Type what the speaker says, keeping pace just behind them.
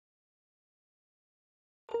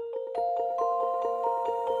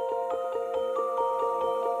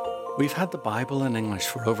We've had the Bible in English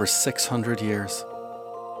for over 600 years.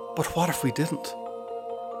 But what if we didn't?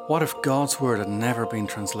 What if God's Word had never been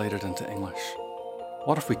translated into English?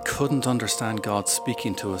 What if we couldn't understand God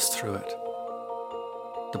speaking to us through it?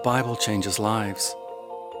 The Bible changes lives,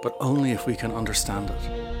 but only if we can understand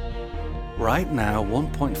it. Right now,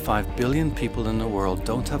 1.5 billion people in the world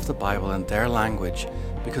don't have the Bible in their language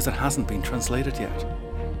because it hasn't been translated yet.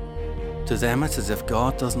 To them, it's as if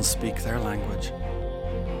God doesn't speak their language.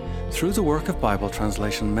 Through the work of Bible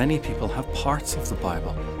translation, many people have parts of the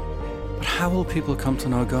Bible. But how will people come to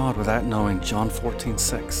know God without knowing John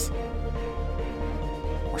 14:6?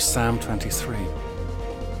 Or Psalm 23?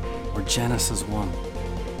 Or Genesis 1?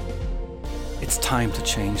 It's time to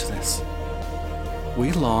change this.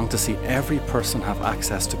 We long to see every person have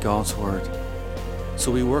access to God's Word.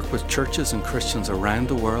 So we work with churches and Christians around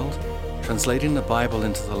the world, translating the Bible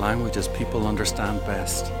into the languages people understand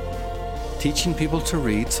best, teaching people to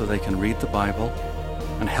read so they can read the Bible,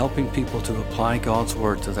 and helping people to apply God's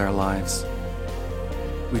Word to their lives.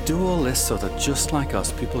 We do all this so that just like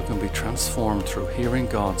us, people can be transformed through hearing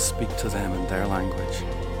God speak to them in their language.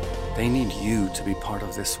 They need you to be part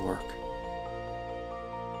of this work.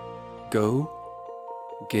 Go,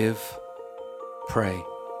 give, pray.